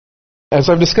As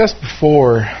I've discussed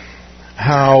before,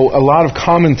 how a lot of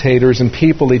commentators and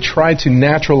people, they try to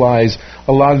naturalize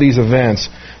a lot of these events.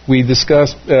 We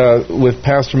discussed with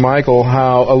Pastor Michael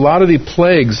how a lot of the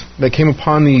plagues that came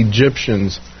upon the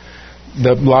Egyptians,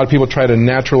 that a lot of people try to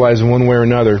naturalize in one way or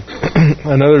another.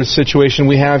 Another situation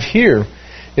we have here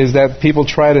is that people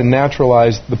try to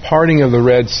naturalize the parting of the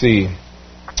Red Sea.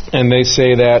 And they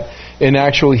say that in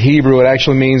actual Hebrew, it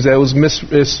actually means that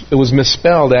it was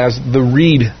misspelled as the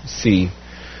Reed Sea.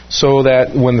 So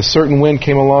that when the certain wind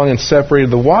came along and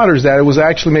separated the waters, that it was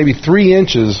actually maybe 3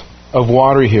 inches of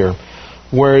water here.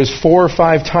 Whereas 4 or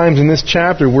 5 times in this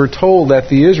chapter, we're told that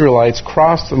the Israelites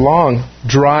crossed along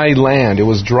dry land. It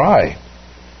was dry.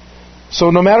 So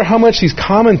no matter how much these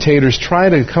commentators try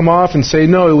to come off and say,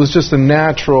 no, it was just a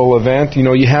natural event. You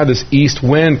know, you had this east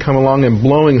wind come along and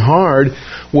blowing hard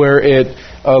where it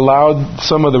allowed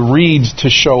some of the reeds to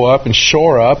show up and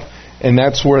shore up, and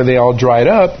that's where they all dried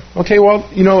up. Okay, well,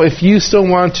 you know, if you still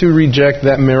want to reject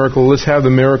that miracle, let's have the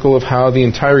miracle of how the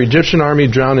entire Egyptian army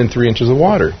drowned in 3 inches of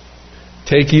water.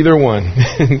 Take either one.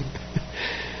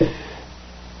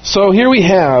 So here we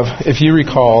have, if you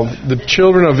recall, the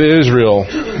children of Israel.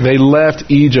 They left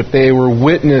Egypt. They were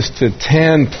witness to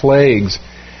 10 plagues.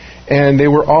 And they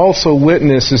were also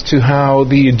witnesses to how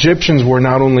the Egyptians were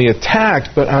not only attacked,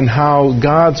 but on how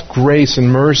God's grace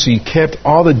and mercy kept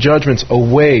all the judgments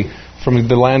away from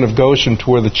the land of Goshen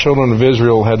to where the children of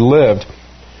Israel had lived.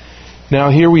 Now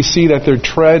here we see that they're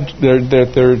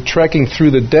trekking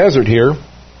through the desert here.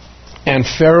 And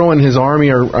Pharaoh and his army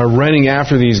are running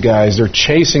after these guys. They're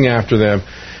chasing after them.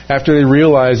 After they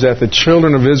realized that the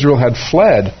children of Israel had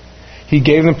fled, he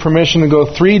gave them permission to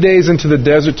go 3 days into the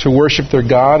desert to worship their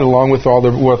God along with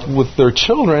with their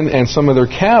children and some of their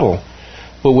cattle.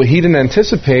 But what he didn't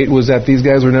anticipate was that these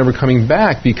guys were never coming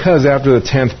back, because after the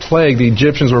 10th plague, the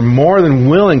Egyptians were more than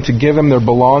willing to give them their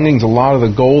belongings, a lot of the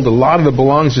gold, a lot of the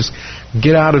belongings. Just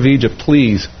get out of Egypt,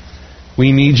 please.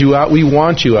 We need you out. We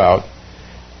want you out.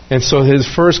 And so his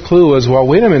first clue was, well,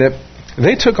 wait a minute,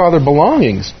 they took all their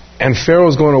belongings. And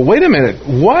Pharaoh's going, oh, wait a minute,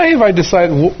 why have I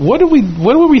decided, what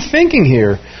were we thinking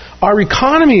here? Our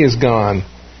economy is gone.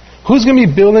 Who's going to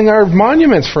be building our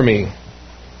monuments for me?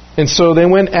 And so they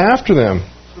went after them.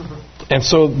 And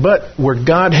so, but where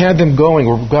God had them going,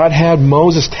 where God had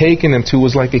Moses taken them to,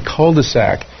 was like a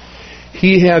cul-de-sac.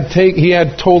 He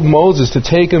had told Moses to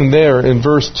take him there in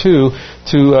verse 2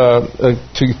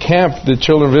 to camp the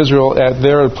children of Israel at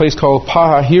a place called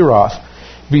Pahahiroth,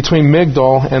 between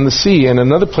Migdol and the sea, and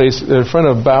another place in front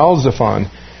of Baal-Zephon.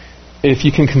 If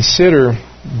you can consider,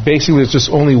 basically there's just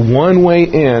only one way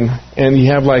in, and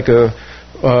you have like a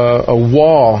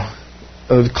wall,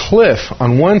 a cliff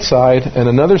on one side, and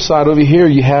another side over here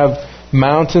you have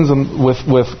mountains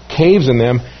with caves in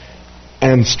them.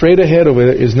 And straight ahead of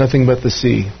it is nothing but the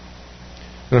sea.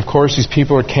 And of course, these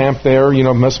people are camped there. You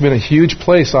know, it must have been a huge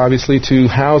place, obviously, to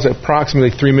house approximately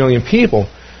 3 million people.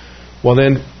 Well,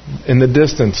 then, in the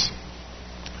distance,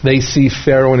 they see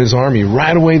Pharaoh and his army.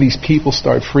 Right away, these people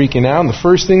start freaking out. And the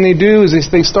first thing they do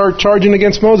is they start charging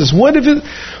against Moses. Were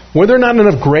there not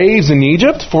enough graves in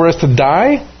Egypt for us to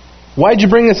die? Why'd you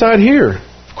bring us out here?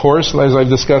 Of course, as I've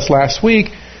discussed last week,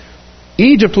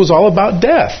 Egypt was all about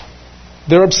death.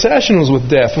 Their obsession was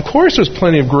with death. Of course there's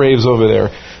plenty of graves over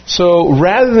there. So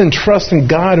rather than trusting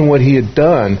God in what He had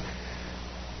done,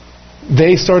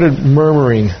 they started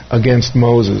murmuring against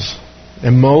Moses.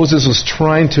 And Moses was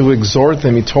trying to exhort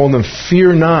them. He told them,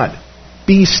 fear not,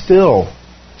 be still,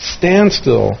 stand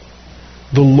still.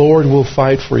 The Lord will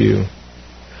fight for you.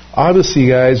 Obviously,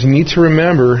 guys, you need to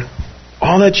remember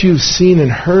all that you've seen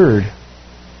and heard.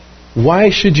 Why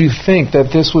should you think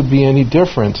that this would be any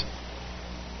different?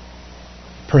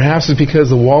 Perhaps it's because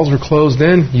the walls were closed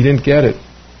in, you didn't get it.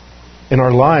 In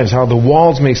our lives, how the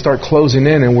walls may start closing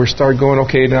in and we start going,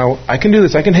 okay, now I can do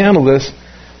this, I can handle this.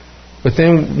 But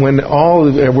then when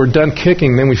we're done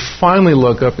kicking, then we finally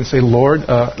look up and say, Lord,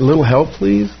 a little help,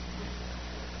 please.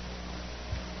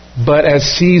 But as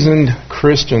seasoned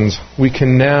Christians, we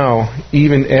can now,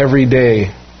 even every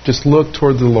day, just look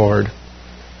toward the Lord.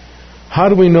 How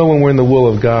do we know when we're in the will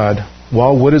of God?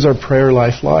 Well, what is our prayer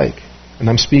life like? And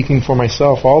I'm speaking for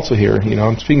myself also here. You know,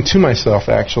 I'm speaking to myself,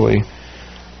 actually.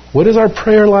 What is our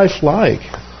prayer life like?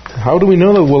 How do we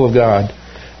know the will of God?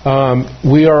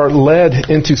 We are led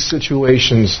into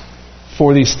situations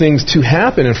for these things to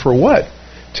happen. And for what?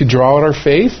 To draw out our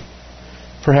faith?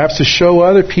 Perhaps to show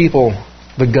other people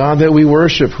the God that we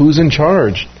worship, who's in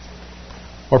charge.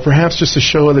 Or perhaps just to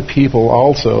show other people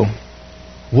also,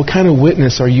 what kind of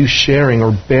witness are you sharing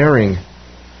or bearing?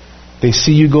 They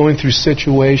see you going through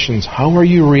situations. How are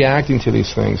you reacting to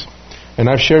these things? And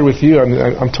I've shared with you,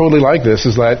 I'm totally like this,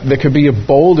 is that there could be a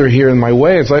boulder here in my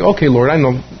way. It's like, okay, Lord, I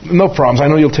know, no problems. I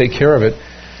know you'll take care of it.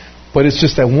 But it's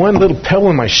just that one little pebble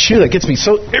in my shoe that gets me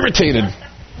so irritated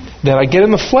that I get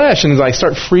in the flesh, and as I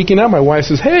start freaking out, my wife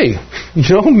says, hey,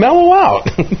 mellow out.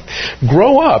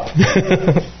 Grow up.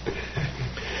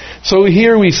 So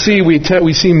here we see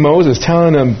Moses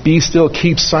telling them, be still,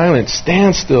 keep silent,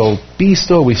 stand still, be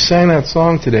still. We sang that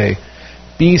song today.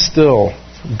 Be still.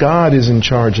 God is in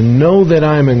charge. Know that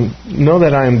I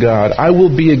am God. I will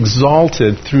be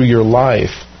exalted through your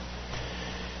life.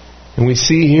 And we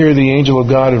see here the angel of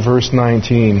God in verse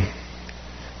 19.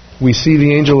 We see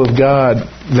the angel of God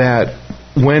that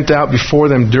went out before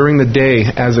them during the day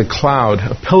as a cloud,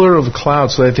 a pillar of cloud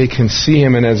so that they can see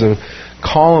him, and as a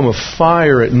column of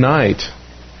fire at night.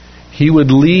 He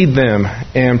would lead them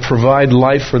and provide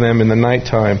light for them in the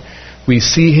nighttime. We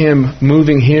see him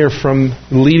moving here from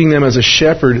leading them as a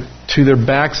shepherd to their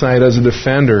backside as a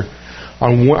defender.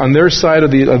 On their side of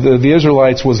the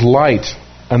Israelites was light.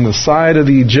 On the side of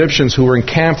the Egyptians who were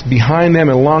encamped behind them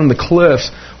along the cliffs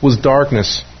was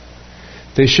darkness.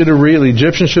 The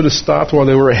Egyptians should have stopped while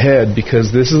they were ahead,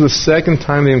 because this is the second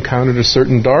time they encountered a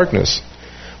certain darkness.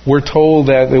 We're told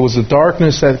that there was a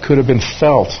darkness that could have been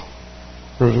felt,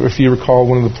 if you recall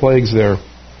one of the plagues there.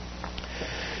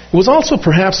 It was also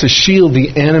perhaps to shield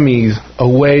the enemies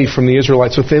away from the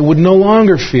Israelites so that they would no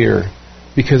longer fear.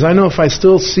 Because I know if I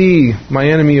still see my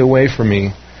enemy away from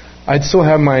me, I'd still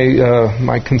have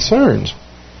my concerns.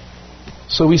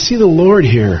 So we see the Lord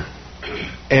here.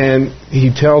 And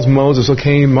he tells Moses,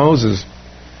 okay, Moses,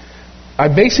 I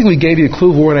basically gave you a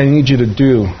clue of what I need you to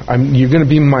do. You're going to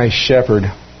be my shepherd.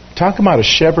 Talk about a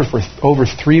shepherd for over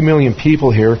 3 million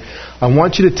people here. I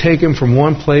want you to take him from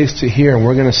one place to here, and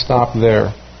we're going to stop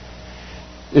there.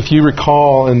 If you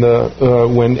recall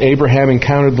when Abraham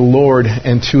encountered the Lord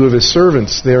and two of his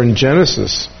servants there in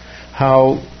Genesis,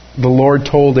 how the Lord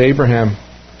told Abraham,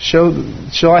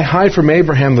 Shall I hide from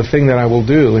Abraham the thing that I will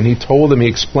do? And he told him, he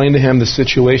explained to him the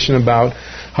situation about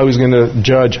how he was going to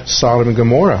judge Sodom and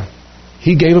Gomorrah.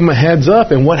 He gave him a heads up,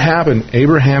 and what happened?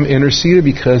 Abraham interceded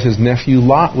because his nephew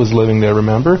Lot was living there,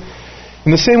 remember?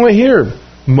 In the same way here,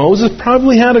 Moses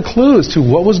probably had a clue as to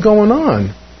what was going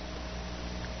on.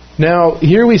 Now,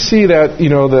 here we see that,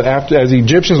 as the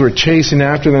Egyptians were chasing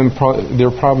after them, they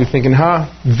were probably thinking,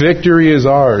 victory is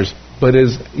ours. But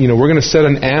we're going to set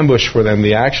an ambush for them.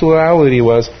 The actuality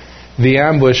was, the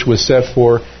ambush was set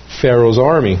for Pharaoh's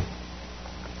army.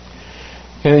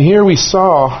 And here we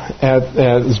saw,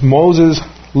 as Moses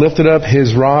lifted up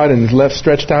his rod and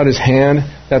stretched out his hand,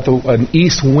 that an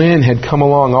east wind had come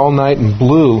along all night and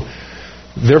blew.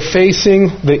 They're facing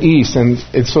the east, and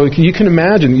so you can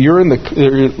imagine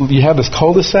you have this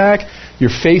cul-de-sac. You're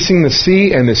facing the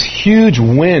sea, and this huge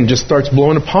wind just starts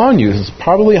blowing upon you. It's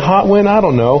probably a hot wind, I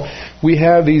don't know. We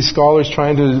have these scholars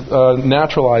trying to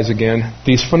naturalize again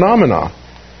these phenomena.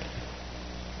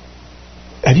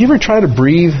 Have you ever tried to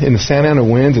breathe in the Santa Ana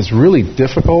winds? It's really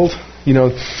difficult.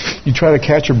 You try to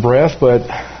catch your breath, but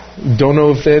don't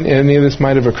know if any of this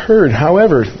might have occurred.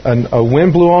 However, a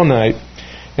wind blew all night.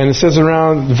 And it says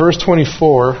around verse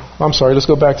 24, let's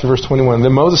go back to verse 21.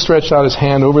 Then Moses stretched out his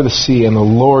hand over the sea, and the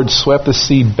Lord swept the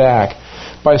sea back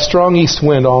by a strong east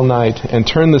wind all night, and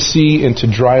turned the sea into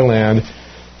dry land,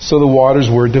 so the waters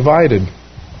were divided.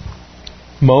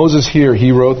 Moses here,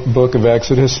 he wrote the book of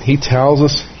Exodus. He tells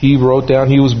us, he wrote down,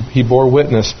 he bore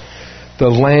witness. The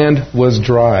land was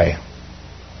dry.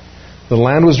 The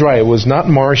land was dry. It was not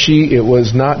marshy. It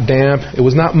was not damp. It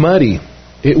was not muddy.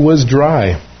 It was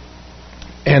dry.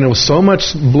 And it was so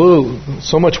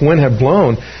much wind had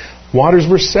blown, waters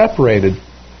were separated.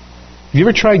 Have you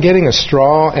ever tried getting a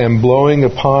straw and blowing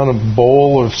upon a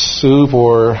bowl of soup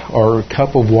or a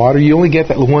cup of water? You only get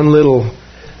that one little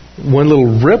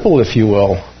ripple, if you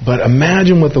will. But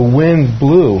imagine what the wind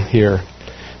blew here.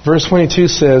 Verse 22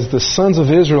 says, the sons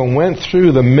of Israel went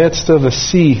through the midst of the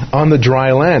sea on the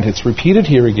dry land. It's repeated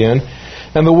here again.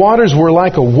 And the waters were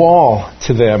like a wall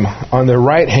to them on their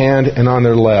right hand and on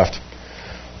their left.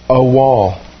 A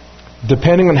wall.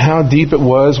 Depending on how deep it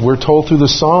was, we're told through the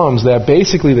Psalms that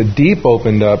basically the deep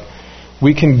opened up.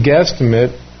 We can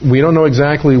guesstimate. We don't know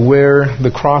exactly where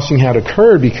the crossing had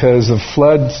occurred because of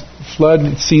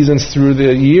flood seasons through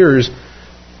the years.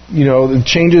 It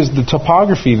changes the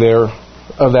topography there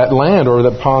of that land or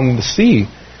upon the sea.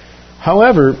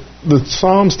 However, the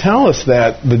Psalms tell us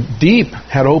that the deep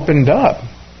had opened up.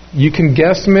 You can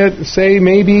guesstimate, say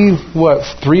maybe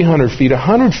 300 feet,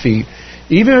 100 feet.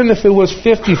 Even if it was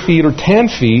 50 feet or 10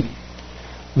 feet,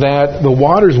 that the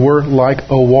waters were like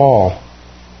a wall.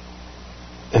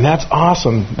 And that's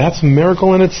awesome. That's a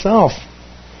miracle in itself.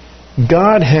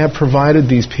 God had provided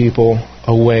these people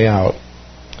a way out.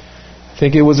 I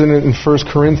think it was in 1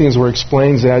 Corinthians where it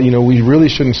explains that, we really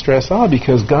shouldn't stress out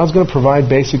because God's going to provide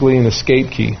basically an escape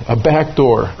key, a back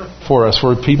door for us,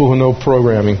 for people who know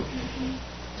programming.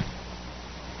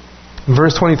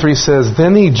 Verse 23 says,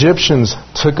 "Then the Egyptians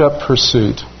took up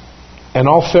pursuit, and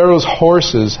all Pharaoh's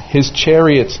horses, his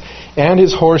chariots, and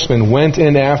his horsemen went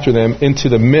in after them into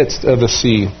the midst of the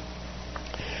sea."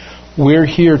 We're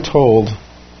here told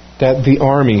that the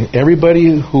army,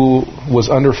 everybody who was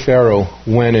under Pharaoh,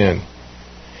 went in.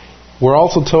 We're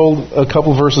also told a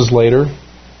couple verses later,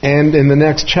 and in the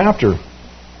next chapter,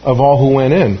 of all who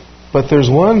went in. But there's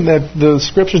one that the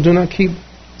scriptures do not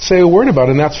say a word about,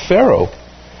 and that's Pharaoh.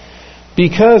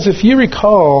 Because if you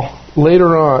recall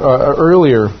later on,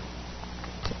 earlier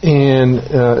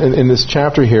in this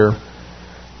chapter here,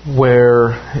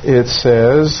 where it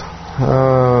says,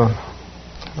 I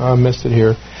missed it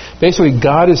here. Basically,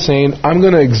 God is saying, I'm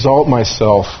going to exalt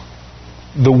myself.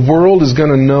 The world is going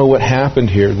to know what happened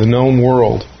here, the known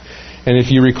world. And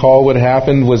if you recall, what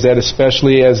happened was that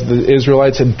especially as the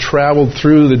Israelites had traveled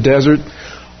through the desert,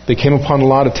 they came upon a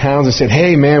lot of towns and said,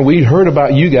 "Hey man, we heard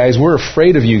about you guys. We're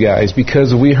afraid of you guys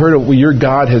because we heard of what your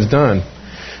God has done."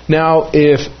 Now,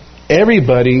 if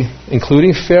everybody,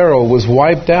 including Pharaoh, was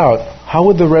wiped out, how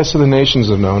would the rest of the nations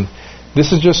have known?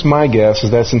 This is just my guess,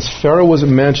 is that since Pharaoh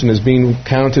wasn't mentioned as being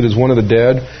counted as one of the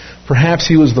dead, perhaps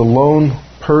he was the lone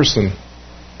person.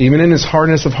 Even in his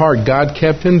hardness of heart, God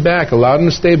kept him back, allowed him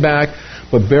to stay back,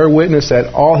 but bear witness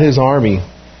that all his army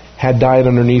had died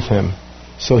underneath him.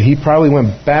 So he probably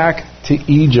went back to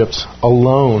Egypt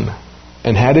alone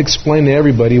and had to explain to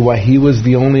everybody why he was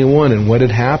the only one and what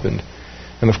had happened.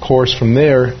 And of course, from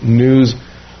there, news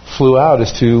flew out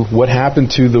as to what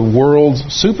happened to the world's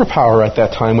superpower at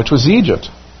that time, which was Egypt.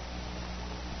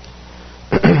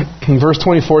 Verse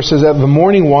 24 says that the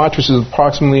morning watch, which is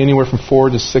approximately anywhere from 4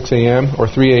 to 6 a.m., or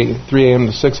 3 a.m.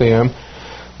 to 6 a.m.,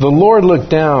 the Lord looked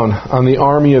down on the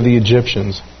army of the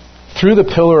Egyptians through the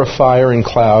pillar of fire and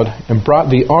cloud and brought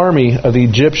the army of the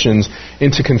Egyptians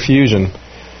into confusion.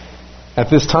 At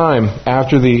this time,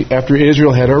 after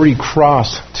Israel had already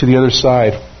crossed to the other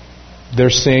side, they're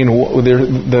saying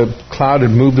the cloud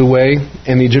had moved away,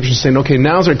 and the Egyptians are saying, "Okay,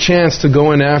 now's our chance to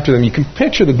go in after them." You can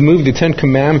picture the movie, the Ten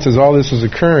Commandments, as all this is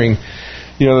occurring.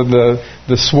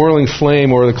 The swirling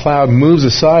flame or the cloud moves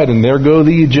aside, and there go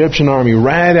the Egyptian army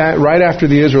right after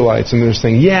the Israelites, and they're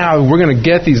saying, "Yeah, we're going to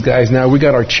get these guys now. We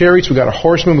got our chariots, we got our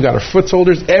horsemen, we got our foot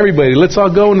soldiers. Everybody, let's all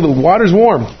go into the water's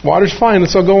warm, water's fine.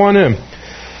 Let's all go on in."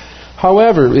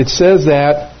 However, it says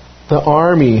that the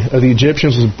army of the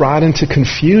Egyptians was brought into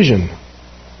confusion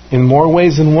in more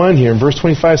ways than one here. In verse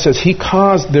 25 says, "He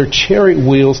caused their chariot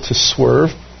wheels to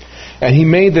swerve, and he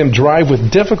made them drive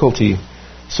with difficulty.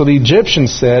 So the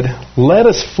Egyptians said, 'Let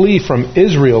us flee from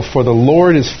Israel, for the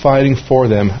Lord is fighting for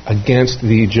them against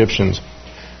the Egyptians.'"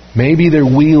 Maybe their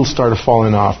wheels started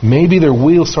falling off. Maybe their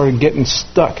wheels started getting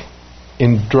stuck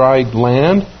in dry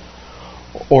land,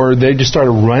 or they just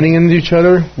started running into each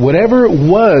other. Whatever it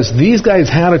was, these guys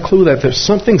had a clue that there's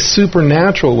something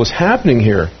supernatural was happening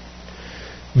here.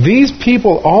 These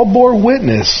people all bore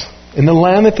witness in the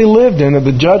land that they lived in of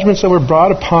the judgments that were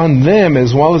brought upon them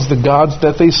as well as the gods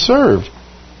that they served.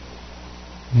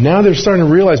 Now they're starting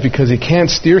to realize, because they can't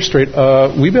steer straight,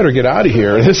 we better get out of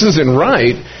here. This isn't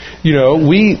right.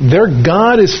 Their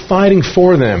God is fighting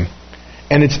for them.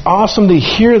 And it's awesome to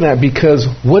hear that, because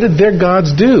what did their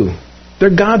gods do? Their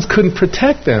gods couldn't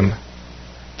protect them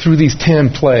through these 10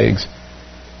 plagues.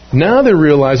 Now they're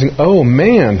realizing, oh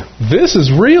man, this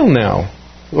is real now.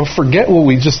 Well, forget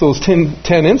those 10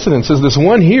 incidences. This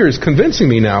one here is convincing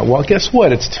me now. Well, guess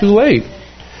what? It's too late.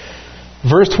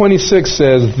 Verse 26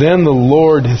 says, "Then the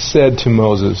Lord said to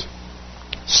Moses,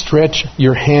 'Stretch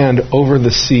your hand over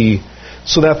the sea,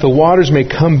 so that the waters may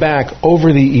come back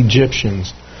over the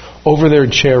Egyptians, over their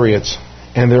chariots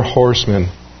and their horsemen.'"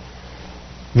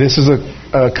 This is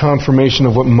a confirmation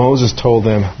of what Moses told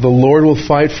them. The Lord will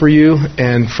fight for you,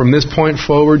 and from this point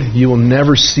forward, you will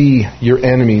never see your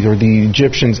enemies or the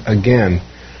Egyptians again,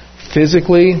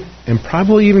 physically and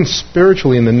probably even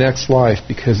spiritually in the next life,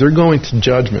 because they're going to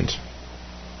judgment.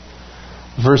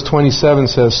 Verse 27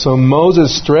 says, "So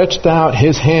Moses stretched out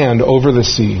his hand over the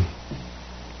sea,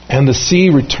 and the sea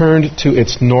returned to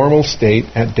its normal state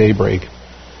at daybreak,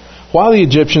 while the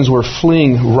Egyptians were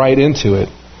fleeing right into it.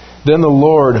 Then the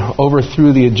Lord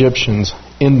overthrew the Egyptians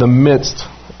in the midst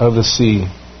of the sea."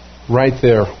 Right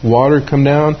there, water come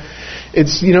down.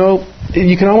 It's,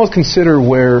 you can almost consider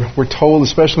where we're told,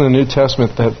 especially in the New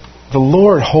Testament, that the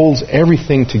Lord holds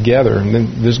everything together. And then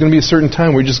there's going to be a certain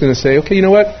time we're just going to say, okay, you know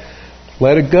what?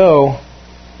 Let it go.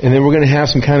 And then we're going to have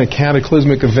some kind of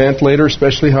cataclysmic event later,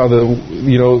 especially how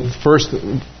the first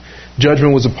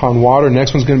judgment was upon water.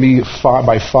 Next one's going to be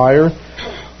by fire.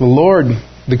 The Lord,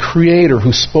 the Creator,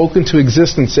 who spoke into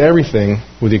existence everything,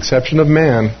 with the exception of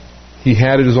man, He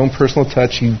had His own personal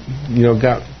touch. He,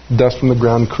 got dust from the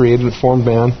ground, created and formed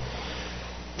man.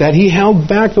 That He held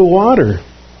back the water.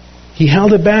 He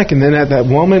held it back, and then at that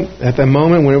moment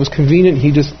when it was convenient,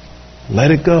 He just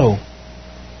let it go.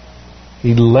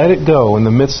 He let it go in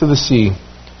the midst of the sea.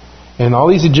 And all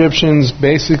these Egyptians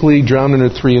basically drowned under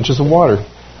 3 inches of water.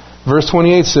 Verse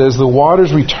 28 says, "The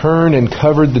waters returned and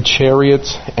covered the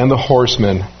chariots and the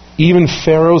horsemen, even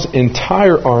Pharaoh's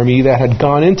entire army that had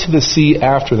gone into the sea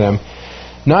after them.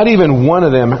 Not even one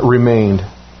of them remained.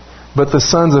 But the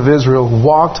sons of Israel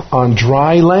walked on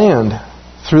dry land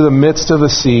through the midst of the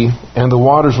sea, and the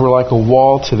waters were like a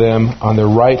wall to them on their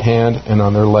right hand and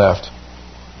on their left."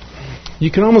 You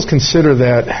can almost consider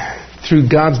that through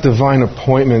God's divine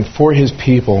appointment for His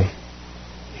people,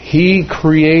 He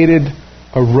created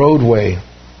a roadway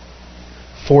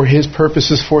for His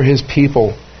purposes, for His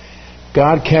people.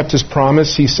 God kept His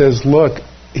promise. He says, look,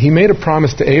 He made a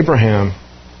promise to Abraham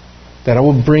that I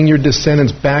will bring your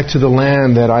descendants back to the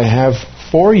land that I have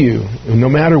for you. No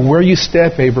matter where you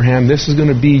step, Abraham, this is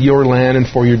going to be your land and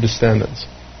for your descendants.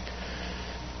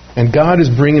 And God is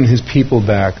bringing His people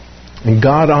back. And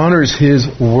God honors His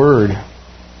word.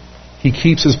 He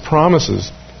keeps His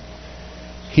promises.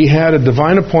 He had a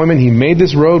divine appointment. He made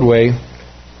this roadway.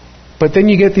 But then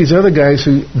you get these other guys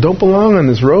who don't belong on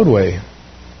this roadway.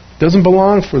 It doesn't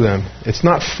belong for them. It's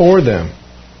not for them.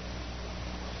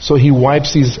 So He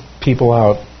wipes these people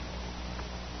out.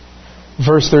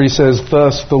 Verse 30 says,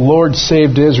 "Thus the Lord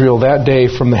saved Israel that day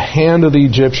from the hand of the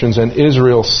Egyptians, and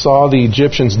Israel saw the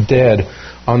Egyptians dead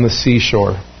on the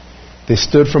seashore." They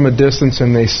stood from a distance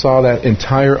and they saw that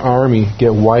entire army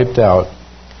get wiped out.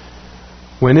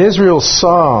 When Israel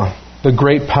saw the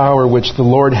great power which the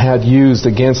Lord had used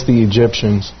against the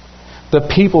Egyptians, the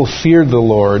people feared the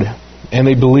Lord, and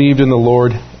they believed in the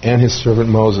Lord and His servant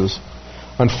Moses.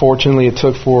 Unfortunately, it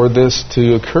took for this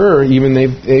to occur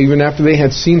even after they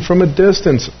had seen from a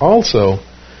distance also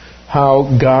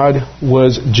how God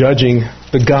was judging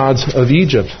the gods of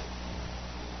Egypt.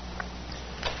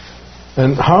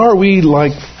 And how are we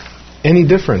like any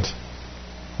different?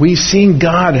 We've seen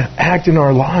God act in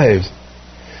our lives.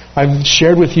 I've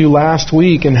shared with you last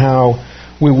week and how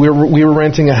we were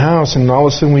renting a house, and all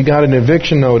of a sudden we got an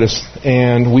eviction notice,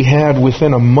 and we had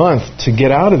within a month to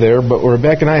get out of there, but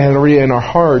Rebecca and I had already in our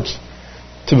hearts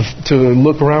to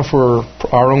look around for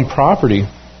our own property.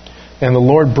 And the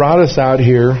Lord brought us out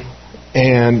here,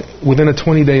 and within a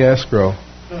 20-day escrow.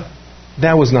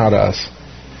 That was not us.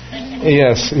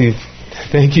 Yes,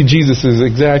 thank you, Jesus is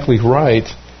exactly right.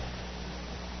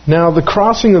 Now, the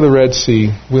crossing of the Red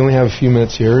Sea, we only have a few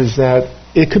minutes here, is that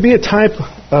it could be a type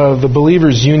of the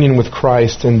believer's union with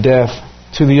Christ and death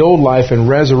to the old life and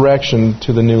resurrection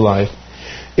to the new life.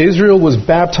 Israel was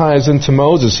baptized into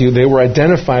Moses. They were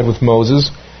identified with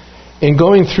Moses in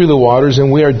going through the waters,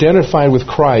 and we are identified with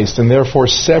Christ and therefore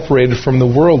separated from the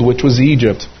world, which was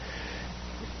Egypt.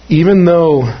 Even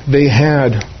though they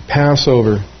had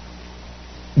Passover,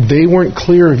 they weren't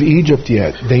clear of Egypt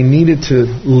yet. They needed to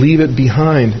leave it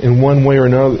behind in one way or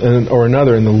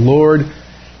another, and the Lord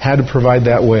had to provide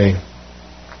that way.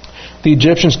 The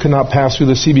Egyptians could not pass through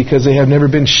the sea because they had never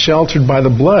been sheltered by the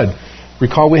blood.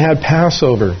 Recall we had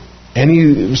Passover.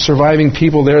 Any surviving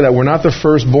people there that were not the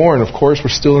firstborn, of course, were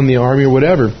still in the army or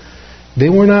whatever. They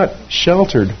were not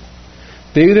sheltered.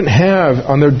 They didn't have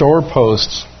on their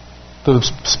doorposts the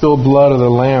spilled blood of the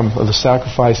lamb, of the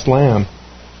sacrificed lamb,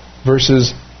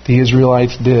 versus the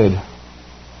Israelites did.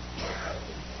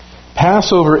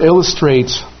 Passover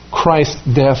illustrates Christ's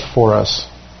death for us,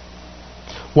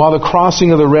 while the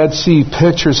crossing of the Red Sea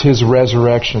pictures His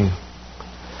resurrection.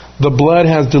 The blood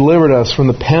has delivered us from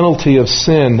the penalty of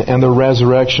sin and the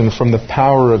resurrection from the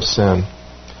power of sin.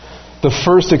 The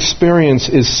first experience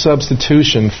is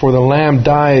substitution, for the Lamb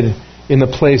died in the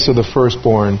place of the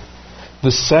firstborn.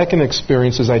 The second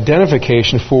experience is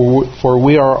identification, for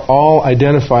we are all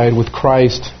identified with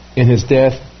Christ in His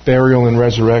death, burial, and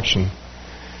resurrection.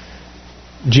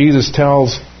 Jesus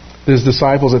tells His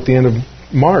disciples at the end of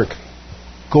Mark,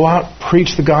 "Go out,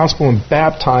 preach the gospel, and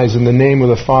baptize in the name of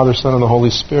the Father, Son, and the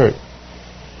Holy Spirit."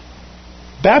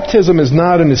 Baptism is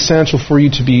not an essential for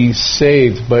you to be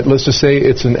saved, but let's just say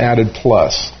it's an added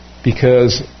plus,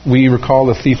 because we recall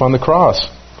the thief on the cross.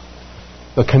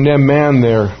 The condemned man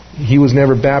there, he was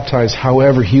never baptized.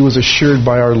 However, he was assured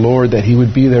by our Lord that he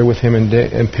would be there with Him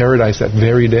in paradise that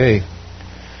very day.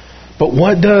 But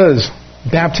what does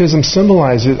Baptism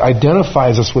symbolizes,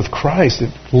 identifies us with Christ.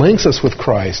 It links us with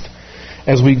Christ.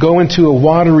 As we go into a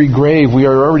watery grave, we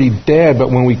are already dead, but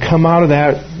when we come out of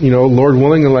that, Lord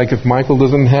willing, like if Michael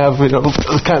doesn't have,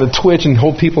 kind of twitch and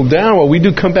hold people down, well, we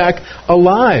do come back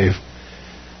alive.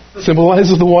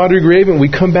 Symbolizes the watery grave, and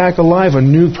we come back alive, a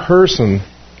new person.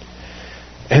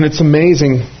 And it's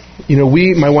amazing.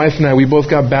 My wife and I, we both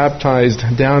got baptized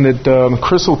down at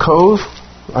Crystal Cove,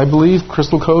 I believe,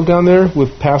 Crystal Cove down there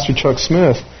with Pastor Chuck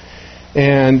Smith.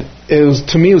 And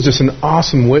to me, it was just an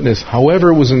awesome witness.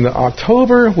 However, it was in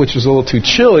October, which was a little too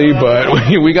chilly, but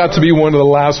we got to be one of the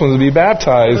last ones to be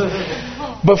baptized.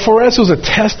 But for us, it was a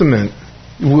testament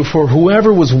for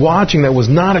whoever was watching that was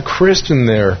not a Christian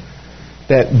there,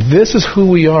 that this is who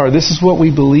we are. This is what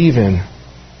we believe in.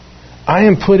 I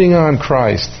am putting on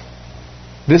Christ.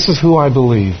 This is who I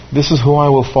believe. This is who I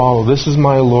will follow. This is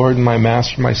my Lord and my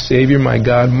Master, my Savior, my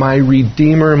God, my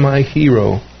Redeemer, my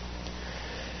hero.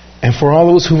 And for all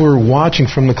those who were watching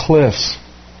from the cliffs,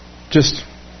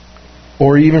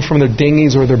 or even from their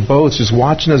dinghies or their boats, just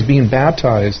watching us being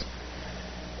baptized,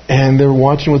 and they're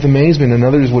watching with amazement, and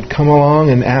others would come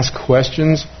along and ask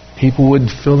questions. People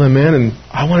would fill them in, and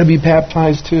I want to be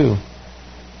baptized too.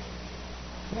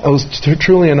 It was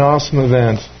truly an awesome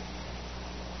event.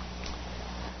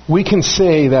 We can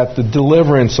say that the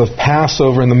deliverance of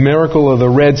Passover and the miracle of the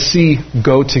Red Sea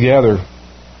go together.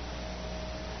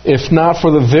 If not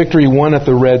for the victory won at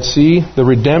the Red Sea, the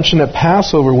redemption at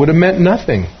Passover would have meant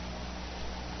nothing.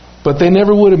 But they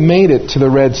never would have made it to the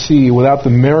Red Sea without the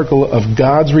miracle of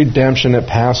God's redemption at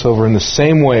Passover. In the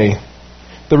same way,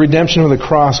 the redemption of the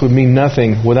cross would mean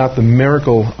nothing without the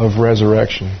miracle of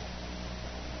resurrection.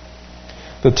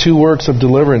 The two works of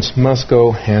deliverance must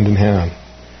go hand in hand.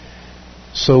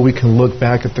 So we can look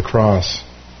back at the cross.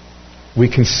 We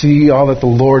can see all that the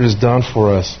Lord has done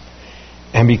for us.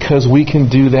 And because we can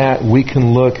do that, we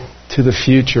can look to the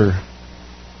future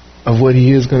of what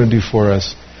He is going to do for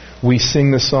us. We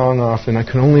sing the song often, I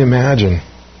can only imagine.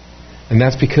 And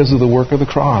that's because of the work of the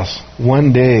cross.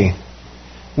 One day,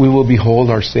 we will behold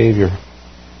our Savior.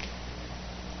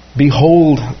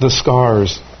 Behold the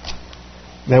scars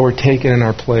that were taken in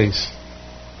our place.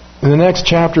 In the next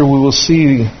chapter, we will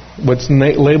see what's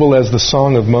labeled as the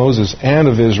Song of Moses and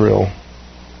of Israel.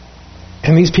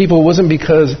 And these people, it wasn't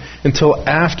because until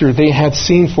after they had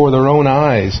seen for their own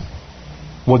eyes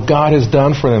what God has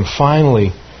done for them,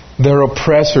 finally, their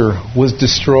oppressor was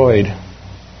destroyed.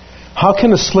 How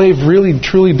can a slave really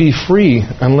truly be free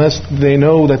unless they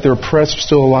know that their oppressor is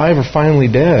still alive or finally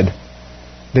dead?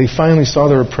 They finally saw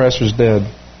their oppressors dead.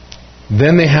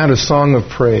 Then they had a song of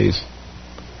praise.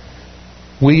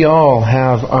 We all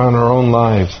have on our own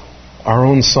lives our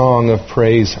own song of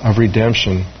praise, of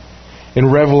redemption. In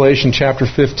Revelation chapter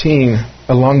 15,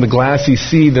 along the glassy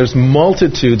sea, there's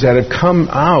multitudes that have come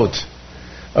out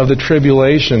of the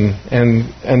tribulation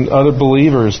and other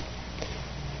believers.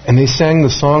 And they sang the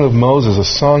song of Moses,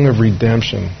 a song of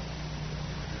redemption.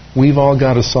 We've all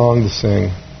got a song to sing.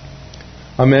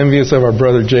 I'm envious of our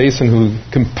brother Jason, who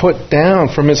can put down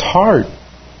from his heart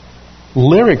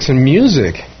lyrics and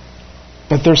music.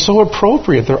 But they're so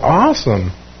appropriate. They're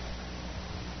awesome.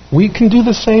 We can do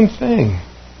the same thing.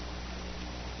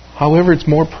 However, it's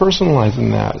more personalized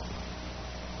than that.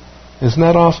 Isn't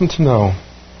that awesome to know?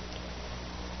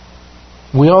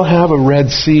 We all have a Red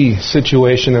Sea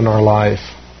situation in our life.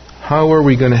 How are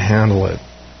we going to handle it?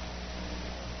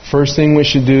 First thing we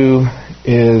should do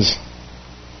is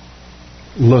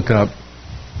look up.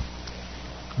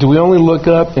 Do we only look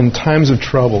up in times of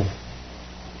trouble?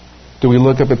 Do we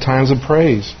look up at times of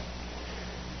praise?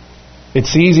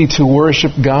 It's easy to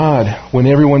worship God when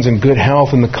everyone's in good health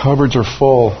and the cupboards are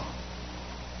full.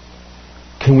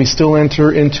 Can we still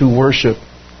enter into worship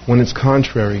when it's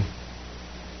contrary?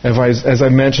 As I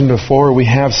mentioned before, we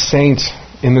have saints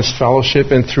in this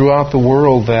fellowship and throughout the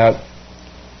world that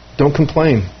don't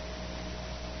complain.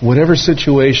 Whatever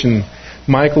situation,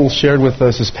 Michael shared with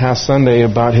us this past Sunday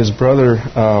about his brother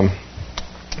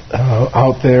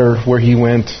out there where he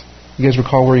went. You guys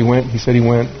recall where he went? He said he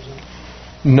went.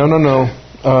 No.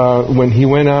 When he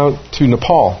went out to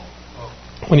Nepal.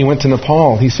 When he went to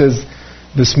Nepal, he says,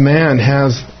 this man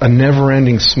has a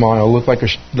never-ending smile, looked like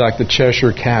the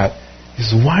Cheshire Cat. He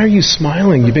says, why are you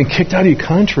smiling? You've been kicked out of your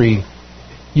country.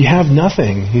 You have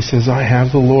nothing. He says, I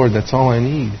have the Lord. That's all I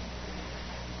need.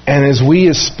 And as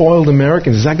spoiled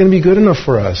Americans, is that going to be good enough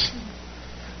for us?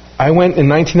 I went in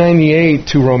 1998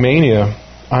 to Romania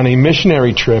on a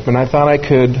missionary trip, and I thought I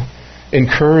could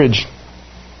encourage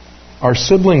our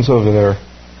siblings over there.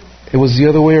 It was the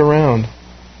other way around.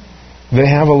 They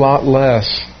have a lot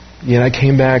less, yet I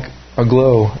came back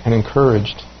aglow and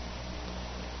encouraged.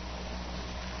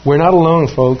 We're not alone,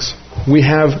 folks. We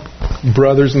have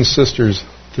brothers and sisters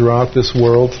throughout this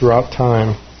world, throughout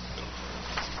time,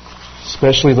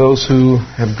 especially those who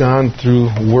have gone through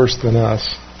worse than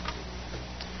us.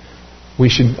 We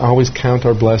should always count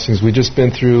our blessings. We've just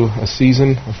been through a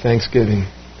season of Thanksgiving.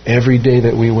 Every day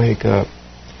that we wake up.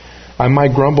 I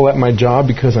might grumble at my job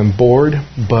because I'm bored,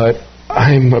 but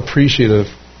I'm appreciative.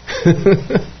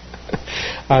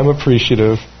 I'm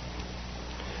appreciative.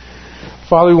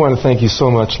 Father, we want to thank you so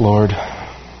much, Lord,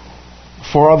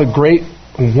 for all the great,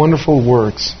 wonderful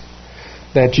works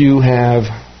that you have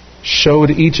showed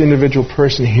each individual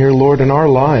person here, Lord, in our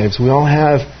lives. We all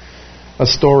have a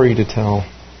story to tell.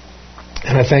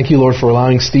 And I thank you, Lord, for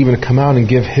allowing Stephen to come out and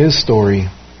give his story.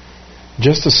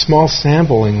 Just a small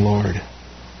sampling, Lord.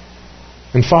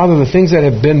 And Father, the things that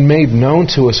have been made known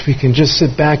to us, we can just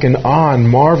sit back in awe and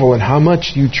marvel at how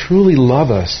much you truly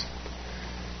love us.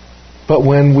 But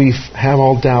when we have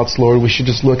all doubts, Lord, we should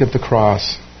just look at the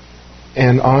cross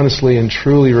and honestly and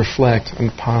truly reflect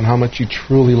upon how much you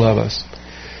truly love us.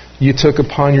 You took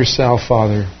upon yourself,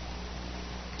 Father,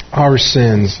 our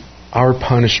sins, our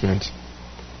punishment.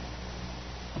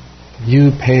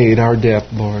 You paid our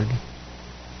debt, Lord.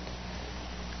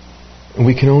 And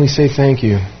we can only say thank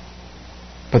you.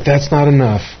 But that's not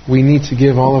enough. We need to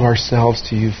give all of ourselves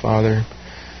to you, Father.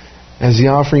 As the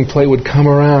offering plate would come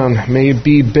around, may it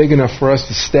be big enough for us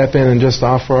to step in and just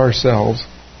offer ourselves.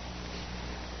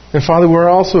 And Father, we're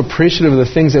also appreciative of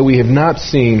the things that we have not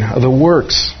seen, of the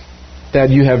works that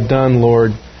you have done,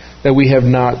 Lord, that we have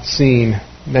not seen,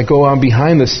 that go on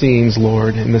behind the scenes,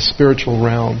 Lord, in the spiritual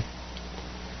realm.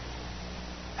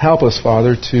 Help us,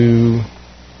 Father, to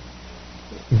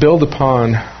build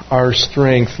upon our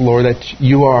strength, Lord, that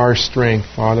you are our strength,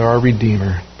 Father, our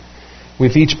Redeemer.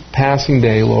 With each passing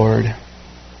day, Lord,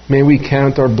 may we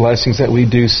count our blessings that we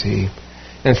do see.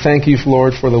 And thank you,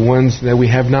 Lord, for the ones that we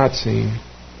have not seen.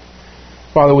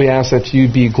 Father, we ask that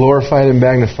you be glorified and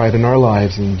magnified in our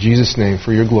lives. In Jesus' name,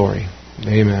 for your glory.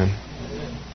 Amen.